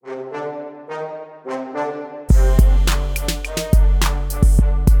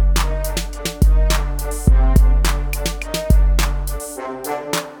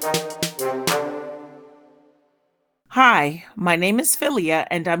My name is Philia,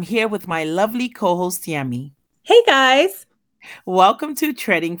 and I'm here with my lovely co host, Yemi. Hey guys. Welcome to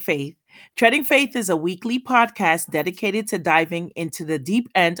Treading Faith. Treading Faith is a weekly podcast dedicated to diving into the deep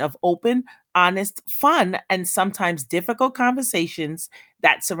end of open, honest, fun, and sometimes difficult conversations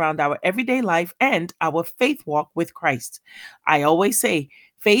that surround our everyday life and our faith walk with Christ. I always say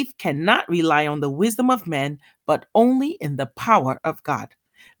faith cannot rely on the wisdom of men, but only in the power of God.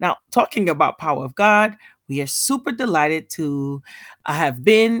 Now, talking about power of God, we are super delighted to have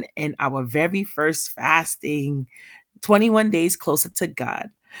been in our very first fasting 21 days closer to God.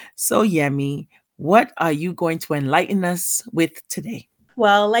 So, Yemi, what are you going to enlighten us with today?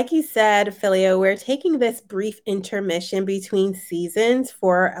 Well, like you said, Philia, we're taking this brief intermission between seasons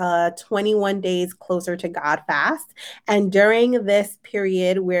for a 21 days closer to God fast. And during this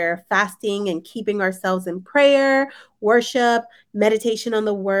period, we're fasting and keeping ourselves in prayer, worship, meditation on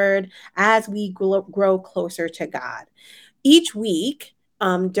the word as we grow closer to God. Each week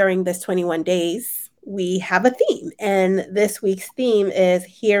during this 21 days, we have a theme. And this week's theme is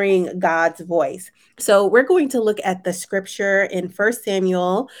hearing God's voice. So we're going to look at the scripture in 1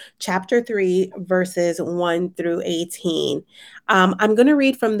 Samuel chapter 3, verses 1 through 18. I'm going to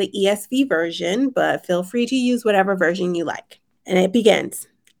read from the ESV version, but feel free to use whatever version you like. And it begins.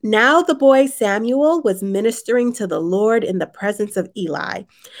 Now the boy Samuel was ministering to the Lord in the presence of Eli.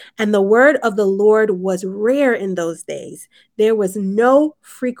 And the word of the Lord was rare in those days. There was no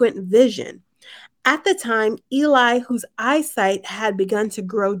frequent vision. At the time, Eli, whose eyesight had begun to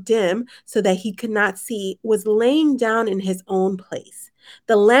grow dim so that he could not see, was laying down in his own place.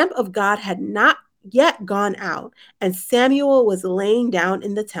 The lamp of God had not yet gone out, and Samuel was laying down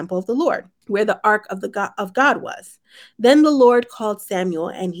in the temple of the Lord, where the ark of God was. Then the Lord called Samuel,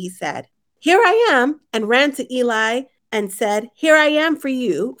 and he said, "Here I am," and ran to Eli and said, "Here I am for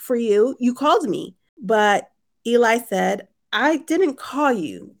you, you called me." But Eli said, "I didn't call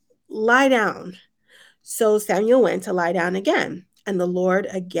you. Lie down." So Samuel went to lie down again, and the Lord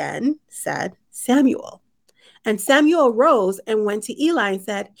again said, "Samuel." And Samuel rose and went to Eli and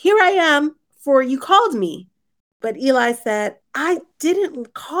said, "Here I am, for you called me." But Eli said, "I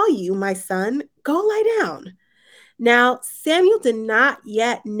didn't call you, my son. Go lie down." Now Samuel did not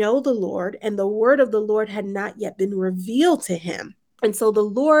yet know the Lord, and the word of the Lord had not yet been revealed to him. And so the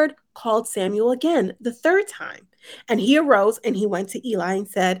Lord called Samuel again the third time. And he arose and he went to Eli and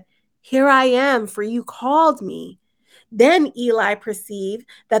said, "Here I am, for you called me." Then Eli perceived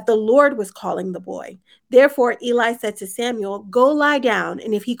that the Lord was calling the boy. Therefore Eli said to Samuel, "Go lie down,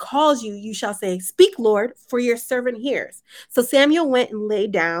 and if he calls you, you shall say, 'Speak, Lord, for your servant hears.'" So Samuel went and lay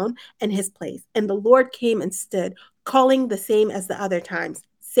down in his place, and the Lord came and stood, calling the same as the other times,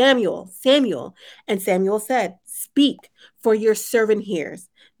 "Samuel, Samuel." And Samuel said, "Speak, for your servant hears."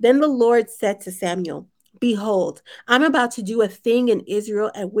 Then the Lord said to Samuel, "Behold, I'm about to do a thing in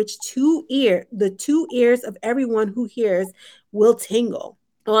Israel at which the two ears of everyone who hears will tingle.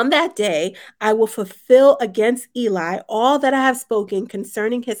 On that day, I will fulfill against Eli all that I have spoken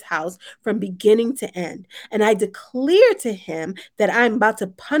concerning his house from beginning to end. And I declare to him that I am about to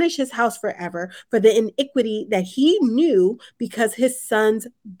punish his house forever for the iniquity that he knew because his sons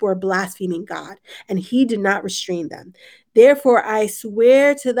were blaspheming God, and he did not restrain them. Therefore, I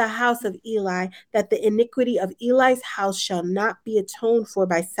swear to the house of Eli that the iniquity of Eli's house shall not be atoned for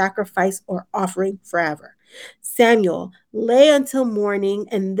by sacrifice or offering forever. Samuel lay until morning,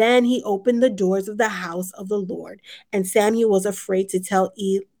 and then he opened the doors of the house of the Lord. And Samuel was afraid to tell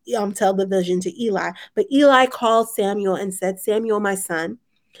the vision to Eli. But Eli called Samuel and said, "Samuel, my son."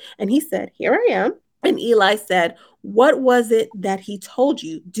 And he said, "Here I am." And Eli said, "What was it that he told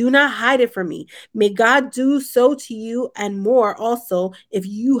you? Do not hide it from me. May God do so to you and more also if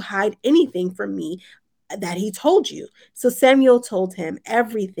you hide anything from me that he told you." So Samuel told him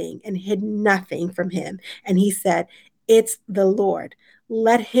everything and hid nothing from him. And he said, "It's the Lord.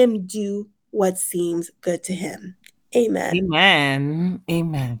 Let him do what seems good to him." Amen. Amen.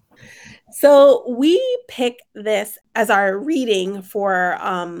 Amen. So we pick this as our reading for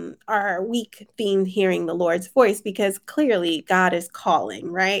our week theme, hearing the Lord's voice, because clearly God is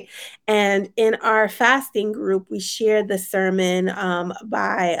calling, right? And in our fasting group, we shared the sermon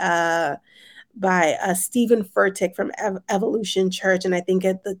by Stephen Furtick from Evolution Church. And I think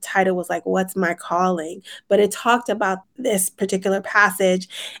the title was like, "What's My Calling?" But it talked about this particular passage.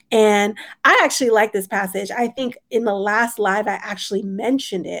 And I actually like this passage. I think in the last live, I actually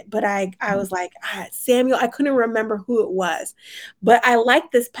mentioned it, but I was like, Samuel, I couldn't remember who it was. But I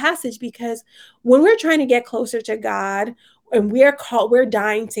like this passage because when we're trying to get closer to God, and we're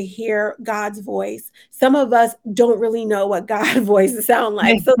dying to hear God's voice. Some of us don't really know what God's voice sound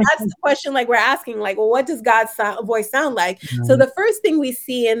like. So that's the question, like we're asking, like, well, what does God's voice sound like? So Right. the first thing we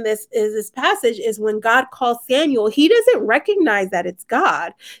see in this passage is when God calls Samuel, he doesn't recognize that it's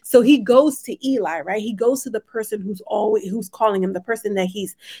God. So he goes to Eli, right? He goes to the person who's calling him, the person that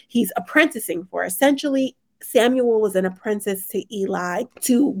he's apprenticing for. Essentially, Samuel was an apprentice to Eli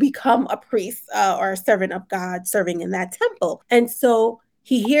to become a priest or a servant of God serving in that temple. And so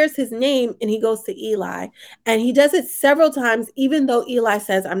he hears his name and he goes to Eli, and he does it several times, even though Eli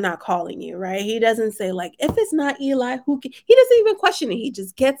says, I'm not calling you, right? He doesn't say, like, if it's not Eli, he doesn't even question it. He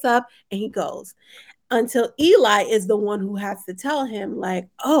just gets up and he goes until Eli is the one who has to tell him, like,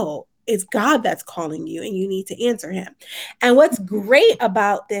 oh, it's God that's calling you and you need to answer him. And what's great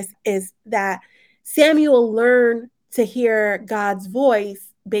about this is that Samuel learned to hear God's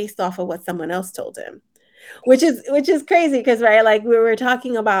voice based off of what someone else told him, which is crazy because, right, like we were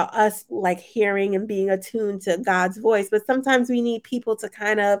talking about us like hearing and being attuned to God's voice, but sometimes we need people to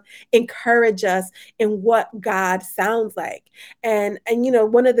kind of encourage us in what God sounds like. And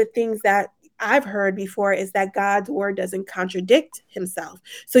one of the things that I've heard before is that God's word doesn't contradict himself.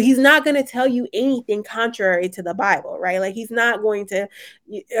 So he's not going to tell you anything contrary to the Bible, right? Like he's not going to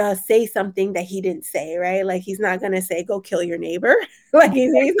say something that he didn't say, right? Like he's not going to say, go kill your neighbor. Like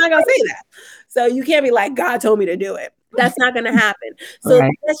he's not going to say that. So you can't be like, God told me to do it. That's not going to happen. So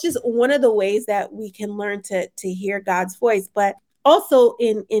Right. that's just one of the ways that we can learn to hear God's voice. But also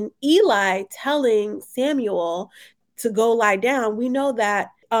in Eli telling Samuel to go lie down, we know that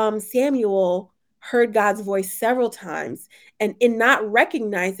Samuel heard God's voice several times, and in not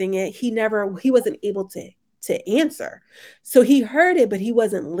recognizing it, he wasn't able to answer. So he heard it, but he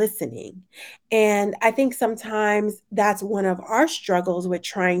wasn't listening. And I think sometimes that's one of our struggles with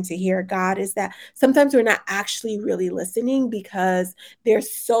trying to hear God, is that sometimes we're not actually really listening because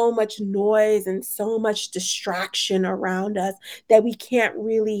there's so much noise and so much distraction around us that we can't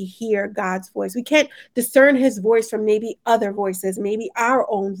really hear God's voice. We can't discern his voice from maybe other voices, maybe our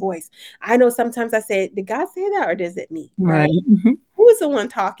own voice. I know sometimes I say, did God say that or is it me? Right? Right. Mhm. Who is the one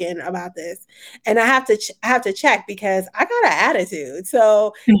talking about this? And I have to check because I got an attitude.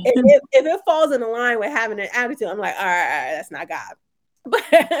 So if it falls in line with having an attitude, I'm like, all right, that's not God. But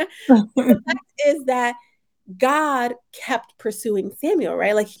the fact is that God kept pursuing Samuel,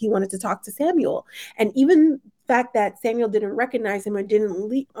 right? Like he wanted to talk to Samuel. And even the fact that Samuel didn't recognize him or didn't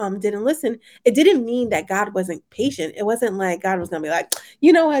listen, it didn't mean that God wasn't patient. It wasn't like God was gonna be like,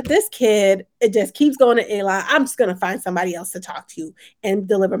 you know what, this kid, it just keeps going to Eli. I'm just gonna find somebody else to talk to and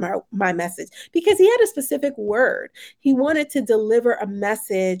deliver my message. Because he had a specific word. He wanted to deliver a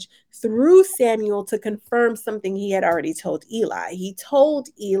message through Samuel to confirm something he had already told Eli. He told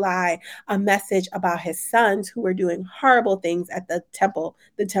Eli a message about his sons who were doing horrible things at the temple,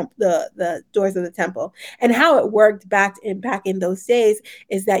 the doors of the temple. And how it worked back in those days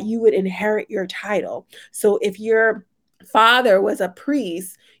is that you would inherit your title. So if your father was a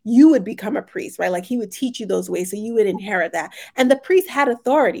priest, you would become a priest, right? Like he would teach you those ways, so you would inherit that. And the priest had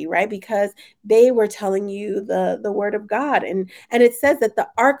authority, right? Because they were telling you the word of God. And it says that the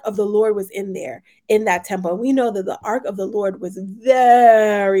ark of the Lord was in there, in that temple. We know that the ark of the Lord was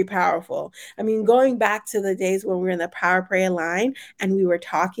very powerful. I mean, going back to the days when we were in the power prayer line and we were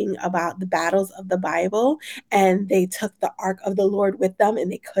talking about the battles of the Bible, and they took the ark of the Lord with them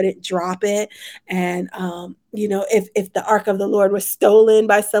and they couldn't drop it. And if the ark of the Lord was stolen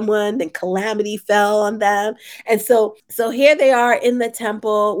by someone, then calamity fell on them. And so here they are in the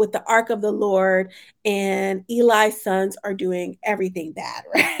temple with the ark of the Lord, and Eli's sons are doing everything bad,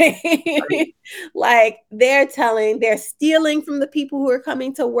 right? Like they're stealing from the people who are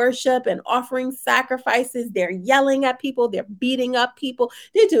coming to worship and offering sacrifices. They're yelling at people, they're beating up people,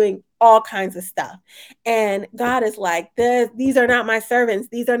 they're doing all kinds of stuff. And God is like, these are not my servants.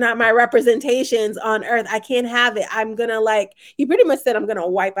 These are not my representations on earth. I can't have it. I'm going to, like, he pretty much said, I'm going to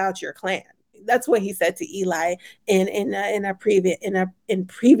wipe out your clan. That's what he said to Eli in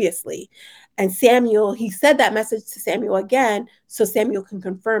previously. And Samuel, he said that message to Samuel again, so Samuel can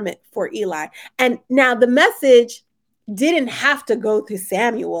confirm it for Eli. And now the message didn't have to go through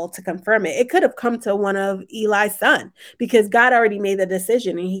Samuel to confirm it. It could have come to one of Eli's son, because God already made the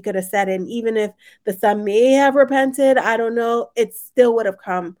decision and he could have said it. And even if the son may have repented, I don't know, it still would have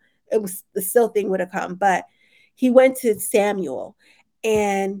come. It was the still thing would have come. But he went to Samuel,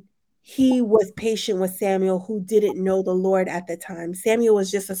 and he was patient with Samuel, who didn't know the Lord at the time. Samuel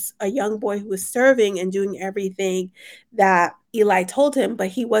was just a young boy who was serving and doing everything that Eli told him, but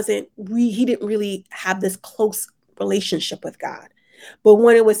he didn't really have this close relationship with God. But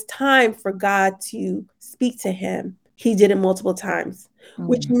when it was time for God to speak to him, he did it multiple times,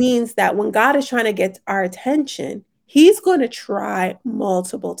 which Mm. means that when God is trying to get our attention, he's going to try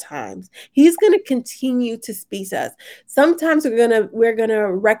multiple times. He's going to continue to speak to us. Sometimes we're going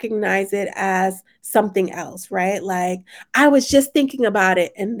to recognize it as something else, right? Like, I was just thinking about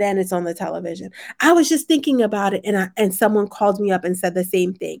it and then it's on the television. I was just thinking about it and someone called me up and said the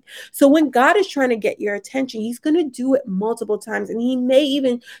same thing. So when God is trying to get your attention, he's going to do it multiple times, and he may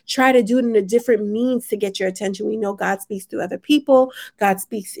even try to do it in a different means to get your attention. We know God speaks to other people. God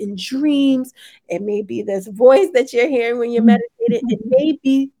speaks in dreams. It may be this voice that you're hearing when you're meditating. It may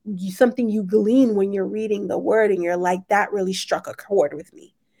be something you glean when you're reading the word and you're like, that really struck a chord with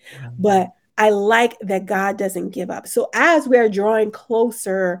me. But I like that God doesn't give up. So as we're drawing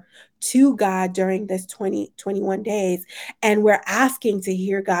closer to God during this 21 days, and we're asking to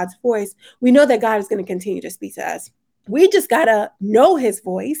hear God's voice, we know that God is going to continue to speak to us. We just got to know his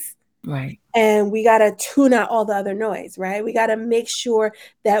voice, Right. and we got to tune out all the other noise, right? We got to make sure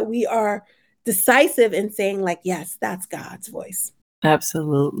that we are decisive in saying, like, yes, that's God's voice.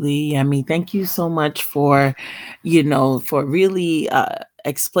 Absolutely. I mean, thank you so much for, for really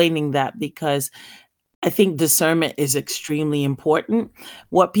explaining that, because I think discernment is extremely important.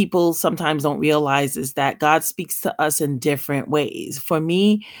 What people sometimes don't realize is that God speaks to us in different ways. For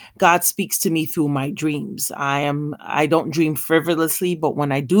me, God speaks to me through my dreams. I don't dream frivolously, but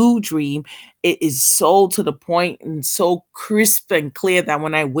when I do dream, it is so to the point and so crisp and clear that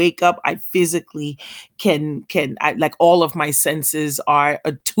when I wake up, I physically like all of my senses are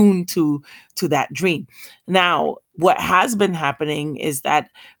attuned to that dream. Now, what has been happening is that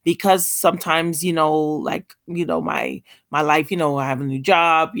because sometimes, like, my life, I have a new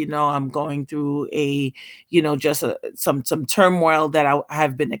job, I'm going through just some turmoil that I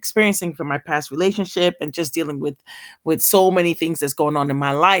have been experiencing from my past relationship, and just dealing with so many things that's going on in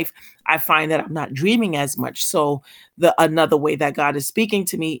my life. I find that I'm not dreaming as much. So the another way that God is speaking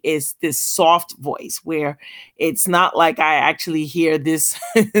to me is this soft voice, where it's not like I actually hear this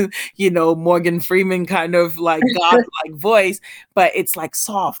Morgan Freeman kind of like God-like voice, but it's like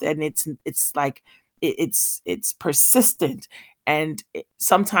soft, and it's like it's persistent. And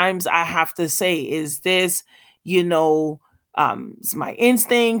sometimes I have to say, is this, you know, is my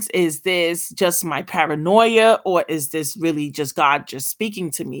instincts? Is this just my paranoia? Or is this really just God just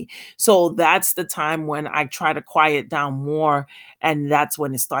speaking to me? So that's the time when I try to quiet down more. And that's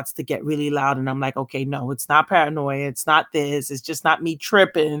when it starts to get really loud. And I'm like, okay, no, it's not paranoia. It's not this. It's just not me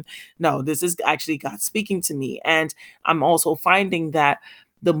tripping. No, this is actually God speaking to me. And I'm also finding that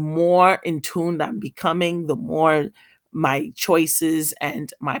the more in tune I'm becoming, the more my choices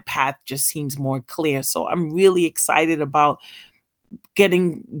and my path just seems more clear. So I'm really excited about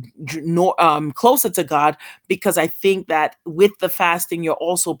getting closer to God, because I think that with the fasting, you're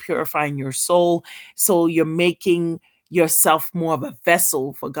also purifying your soul. So you're making yourself more of a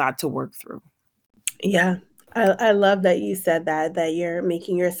vessel for God to work through. Yeah. I love that you said that you're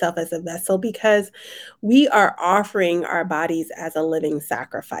making yourself as a vessel, because we are offering our bodies as a living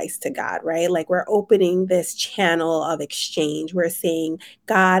sacrifice to God, right? Like, we're opening this channel of exchange. We're saying,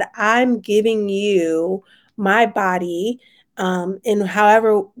 God, I'm giving you my body, and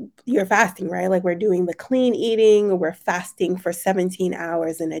however you're fasting, right? Like, we're doing the clean eating, we're fasting for 17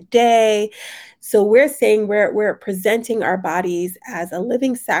 hours in a day. So we're saying we're presenting our bodies as a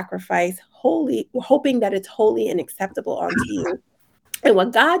living sacrifice, holy, hoping that it's holy and acceptable unto you. And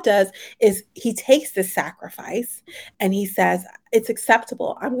what God does is he takes the sacrifice and he says, it's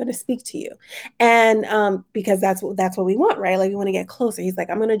acceptable. I'm going to speak to you. And because that's what we want, right? Like, we want to get closer. He's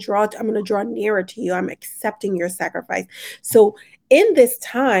like, I'm going to draw nearer to you. I'm accepting your sacrifice. So in this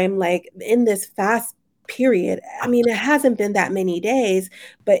time, like in this fast period, I mean, it hasn't been that many days,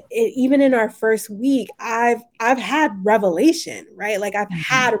 but even in our first week, I've had revelation, right? Like, I've Mhm.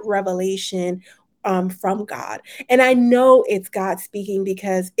 had revelation from God. And I know it's God speaking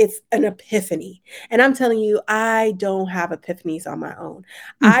because it's an epiphany. And I'm telling you, I don't have epiphanies on my own.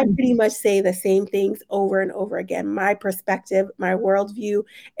 I pretty much say the same things over and over again. My perspective, my worldview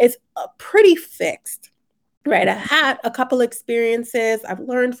is pretty fixed. Right. I had a couple experiences. I've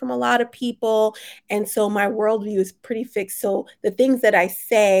learned from a lot of people. And so my worldview is pretty fixed. So the things that I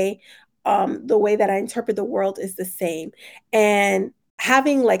say, the way that I interpret the world is the same. And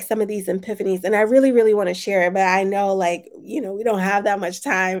having like some of these epiphanies, and I really, really want to share it, but I know, like, we don't have that much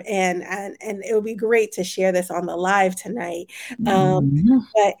time, and it would be great to share this on the live tonight. Mhm.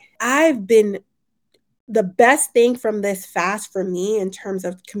 But I've been the best thing from this fast for me in terms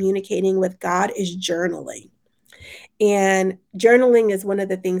of communicating with God is journaling. And journaling is one of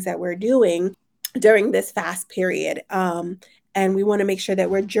the things that we're doing during this fast period. And we want to make sure that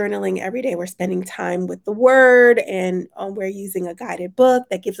we're journaling every day. We're spending time with the word, and we're using a guided book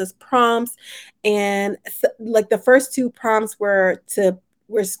that gives us prompts. And so, like the first two prompts were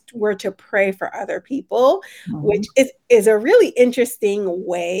to pray for other people, Mhm. which is a really interesting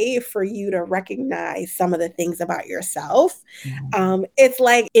way for you to recognize some of the things about yourself. Mhm. It's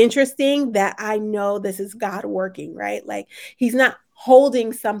like interesting that I know this is God working, right? Like he's not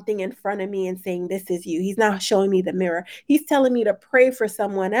holding something in front of me and saying, this is you. He's not showing me the mirror. He's telling me to pray for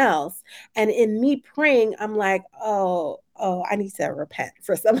someone else. And in me praying, I'm like, oh, I need to repent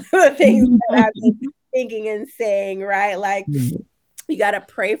for some of the things that I've been thinking and saying, right? Like, Mhm. you got to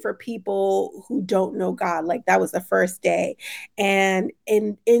pray for people who don't know God. Like that was the first day. And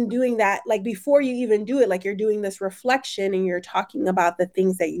in doing that, like before you even do it, like you're doing this reflection and you're talking about the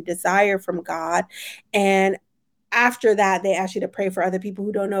things that you desire from God. And after that, they ask you to pray for other people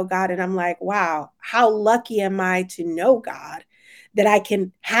who don't know God. And I'm like, wow, how lucky am I to know God, that I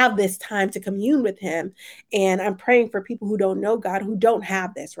can have this time to commune with him. And I'm praying for people who don't know God, who don't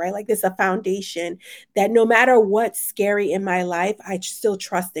have this, right? Like this is a foundation that no matter what's scary in my life, I still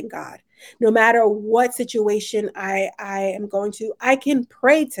trust in God. No matter what situation I am going to, I can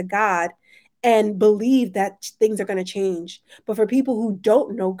pray to God and believe that things are going to change. But for people who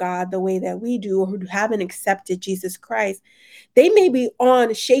don't know God the way that we do, or who haven't accepted Jesus Christ, they may be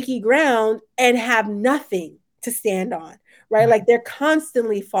on shaky ground and have nothing to stand on, right? Like they're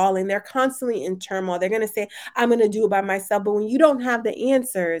constantly falling, they're constantly in turmoil. They're going to say, I'm going to do it by myself. But when you don't have the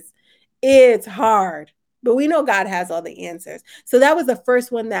answers, it's hard. But we know God has all the answers. So that was the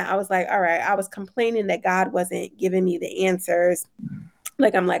first one that I was like, all right, I was complaining that God wasn't giving me the answers.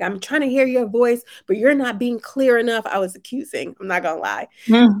 Like, I'm trying to hear your voice, but you're not being clear enough. I was accusing, I'm not gonna lie.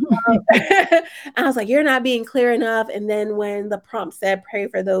 I was like, you're not being clear enough. And then when the prompt said, pray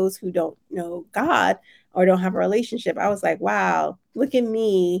for those who don't know God or don't have a relationship, I was like, wow, look at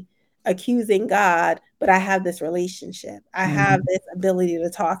me accusing God, but I have this relationship. I have Mhm. this ability to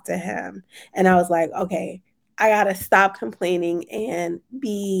talk to him. And I was like, okay, I got to stop complaining and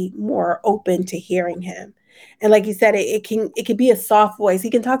be more open to hearing him. And like you said, it can be a soft voice. He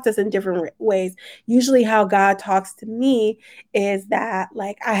can talk to us in different ways. Usually how God talks to me is that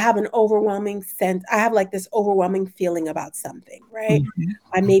like I have an overwhelming sense. I have like this overwhelming feeling about something, right?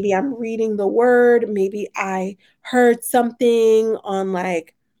 Mhm. Maybe I'm reading the word, maybe I heard something on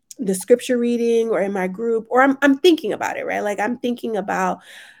like the scripture reading or in my group, or I'm thinking about it, right? Like I'm thinking about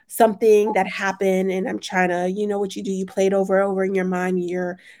something that happened and I'm trying to, you know what you do, you play it over in your mind,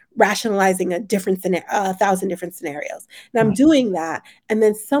 you're rationalizing a thousand different scenarios. And I'm doing that, and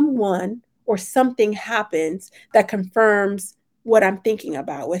then someone or something happens that confirms what I'm thinking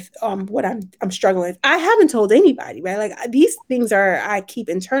about with what I'm struggling with. I haven't told anybody, right? Like these things are I keep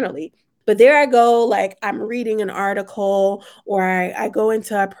internally. But there I go, like I'm reading an article, or I go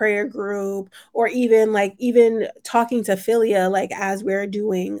into a prayer group, or even talking to Philia, like as we're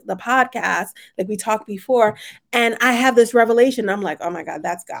doing the podcast, like we talked before, and I have this revelation. I'm like, oh my God,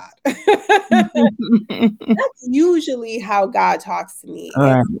 that's God. That's usually how God talks to me.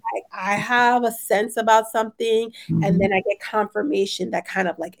 Right. It's like I have a sense about something, and Mhm. then I get confirmation that kind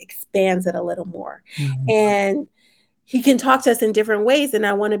of like expands it a little more. Mhm. And he can talk to us in different ways. And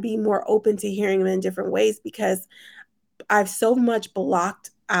I want to be more open to hearing him in different ways, because I've so much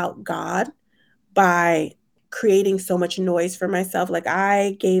blocked out God by creating so much noise for myself. Like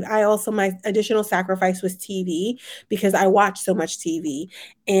I also, my additional sacrifice was TV, because I watched so much TV.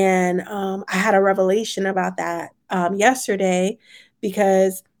 And I had a revelation about that yesterday,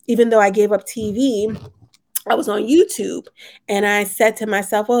 because even though I gave up TV, I was on YouTube, and I said to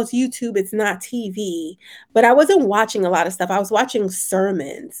myself, well, it's YouTube, it's not TV. But I wasn't watching a lot of stuff. I was watching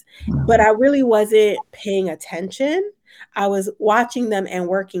sermons, but Mhm. I really wasn't paying attention. I was watching them and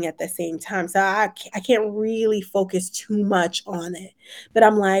working at the same time. So I can't really focus too much on it. But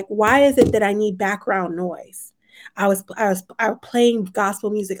I'm like, why is it that I need background noise? I was playing gospel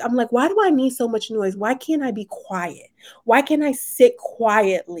music. I'm like, why do I need so much noise? Why can't I be quiet? Why can't I sit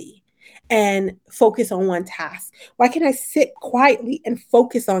quietly and focus on one task? Why can't I sit quietly and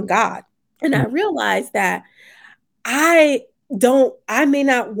focus on God? And I realized that I may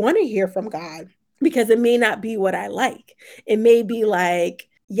not want to hear from God, because it may not be what I like. It may be like,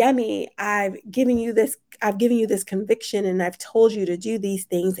 Yemi, I've given you this conviction, and I've told you to do these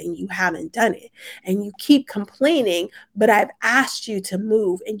things and you haven't done it. And you keep complaining, but I've asked you to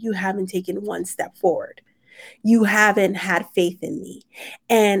move and you haven't taken one step forward. You haven't had faith in me.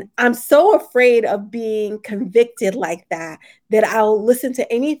 And I'm so afraid of being convicted like that, that I'll listen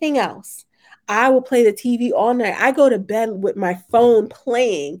to anything else. I will play the TV all night. I go to bed with my phone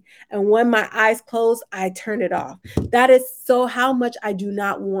playing, and when my eyes close, I turn it off. That is so how much I do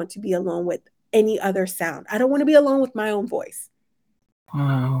not want to be alone with any other sound. I don't want to be alone with my own voice.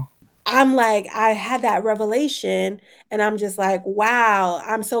 Wow. I'm like, I had that revelation, and I'm just like, wow,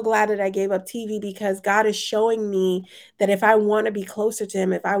 I'm so glad that I gave up TV, because God is showing me that if I want to be closer to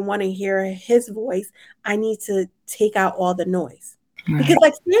him, if I want to hear his voice, I need to take out all the noise. Because Right.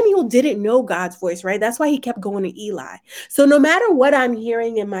 like Samuel didn't know God's voice, right? That's why he kept going to Eli. So no matter what I'm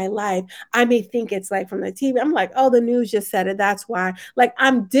hearing in my life, I may think it's like from the TV. I'm like, oh, the news just said it. That's why. Like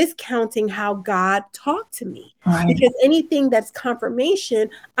I'm discounting how God talked to me, Right. because anything that's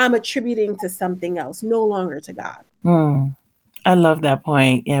confirmation, I'm attributing to something else, no longer to God. Mm. I love that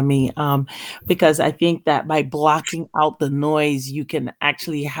point, Yemi, because I think that by blocking out the noise, you can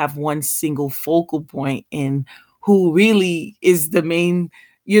actually have one single focal point in who really is the main,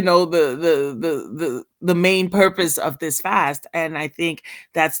 the main purpose of this fast. And I think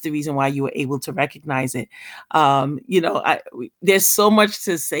that's the reason why you were able to recognize it. There's so much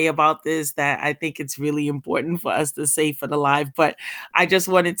to say about this that I think it's really important for us to say for the live. But I just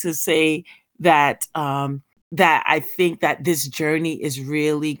wanted to say that. That I think that this journey is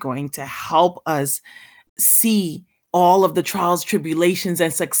really going to help us see all of the trials, tribulations,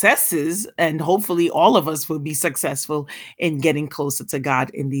 and successes. And hopefully, all of us will be successful in getting closer to God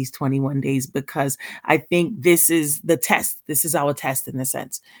in these 21 days, because I think this is the test. This is our test in a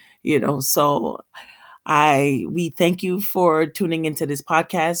sense, So we thank you for tuning into this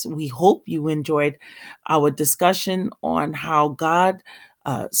podcast. We hope you enjoyed our discussion on how God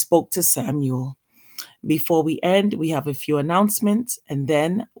spoke to Samuel. Before we end, we have a few announcements, and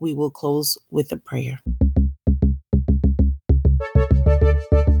then we will close with a prayer.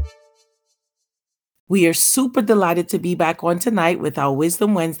 We are super delighted to be back on tonight with our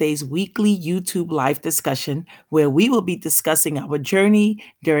Wisdom Wednesdays weekly YouTube live discussion, where we will be discussing our journey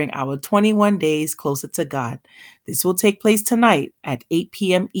during our 21 days closer to God. This will take place tonight at 8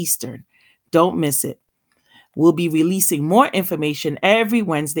 p.m. Eastern. Don't miss it. We'll be releasing more information every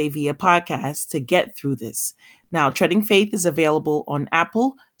Wednesday via podcast to get through this. Now, Treading Faith is available on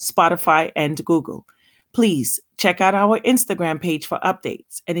Apple, Spotify, and Google. Please check out our Instagram page for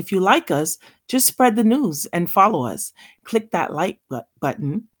updates. And if you like us, just spread the news and follow us. Click that like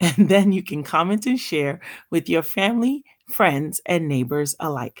button, and then you can comment and share with your family, friends, and neighbors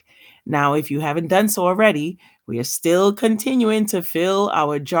alike. Now, if you haven't done so already, we are still continuing to fill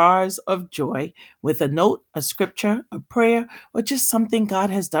our jars of joy with a note, a scripture, a prayer, or just something God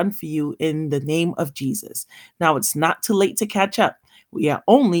has done for you in the name of Jesus. Now, it's not too late to catch up. We are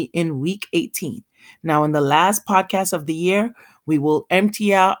only in week 18. Now, in the last podcast of the year, we will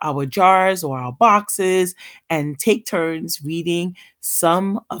empty out our jars or our boxes and take turns reading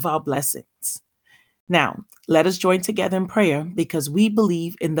some of our blessings. Now, let us join together in prayer, because we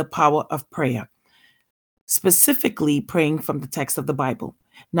believe in the power of prayer, specifically praying from the text of the Bible.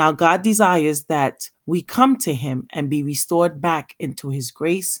 Now, God desires that we come to him and be restored back into his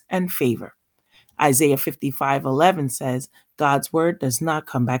grace and favor. Isaiah 55:11 says, God's word does not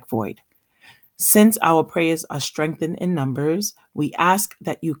come back void. Since our prayers are strengthened in numbers, we ask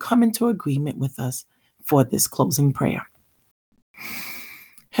that you come into agreement with us for this closing prayer.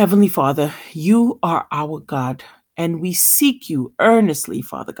 Heavenly Father, you are our God, and we seek you earnestly,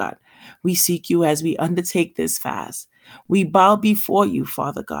 Father God. We seek you as we undertake this fast. We bow before you,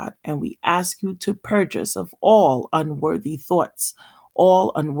 Father God, and we ask you to purge us of all unworthy thoughts,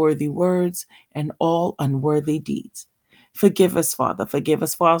 all unworthy words, and all unworthy deeds. Forgive us, Father. Forgive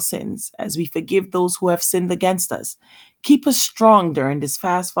us for our sins as we forgive those who have sinned against us. Keep us strong during this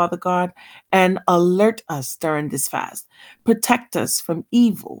fast, Father God, and alert us during this fast. Protect us from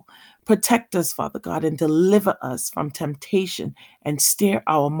evil. Protect us, Father God, and deliver us from temptation, and steer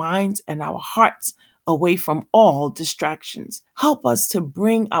our minds and our hearts away from all distractions. Help us to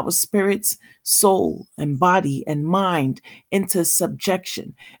bring our spirits, soul, and body and mind into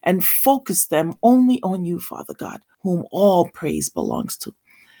subjection, and focus them only on you, Father God, whom all praise belongs to.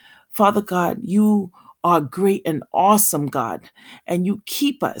 Father God, you are great and awesome, God, and you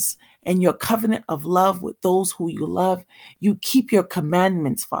keep us in your covenant of love with those who you love. You keep your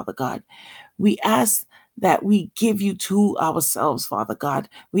commandments, Father God. We ask that we give you to ourselves, Father God.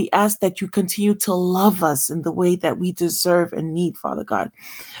 We ask that you continue to love us in the way that we deserve and need, Father God.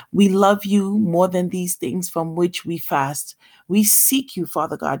 We love you more than these things from which we fast. We seek you,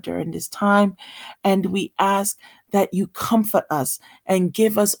 Father God, during this time, and we ask that you comfort us and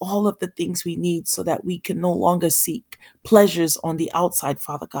give us all of the things we need so that we can no longer seek pleasures on the outside,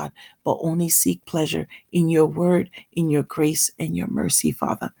 Father God, but only seek pleasure in your word, in your grace, and your mercy,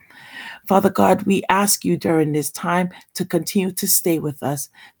 Father. Father God, we ask you during this time to continue to stay with us,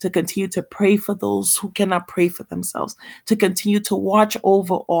 to continue to pray for those who cannot pray for themselves, to continue to watch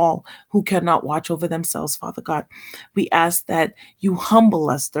over all who cannot watch over themselves, Father God. We ask that you humble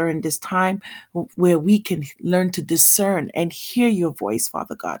us during this time where we can learn to discern and hear your voice,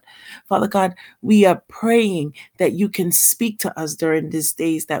 Father God. Father God, we are praying that you can speak to us during these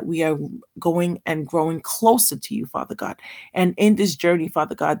days that we are going and growing closer to you, Father God. And in this journey,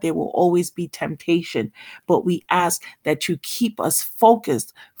 Father God, there will always be temptation, but we ask that you keep us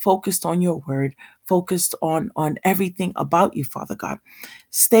focused on your word, focused on everything about you, Father God.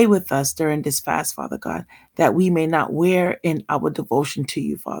 Stay with us during this fast, Father God, that we may not wear in our devotion to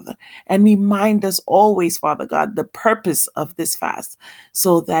you, Father. And remind us always, Father God, the purpose of this fast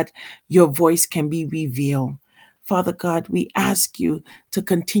so that your voice can be revealed. Father God, we ask you to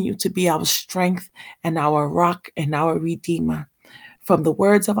continue to be our strength and our rock and our redeemer. From the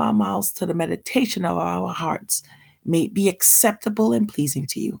words of our mouths to the meditation of our hearts, may it be acceptable and pleasing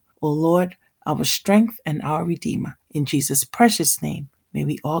to you, O Lord, our strength and our redeemer. In Jesus' precious name, may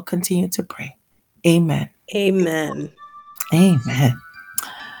we all continue to pray. Amen. Amen. Amen.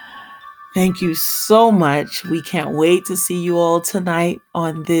 Thank you so much. We can't wait to see you all tonight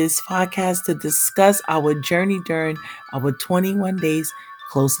on this podcast to discuss our journey during our 21 days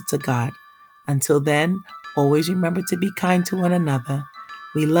closer to God. Until then, always remember to be kind to one another.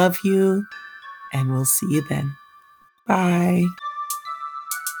 We love you, and we'll see you then. Bye.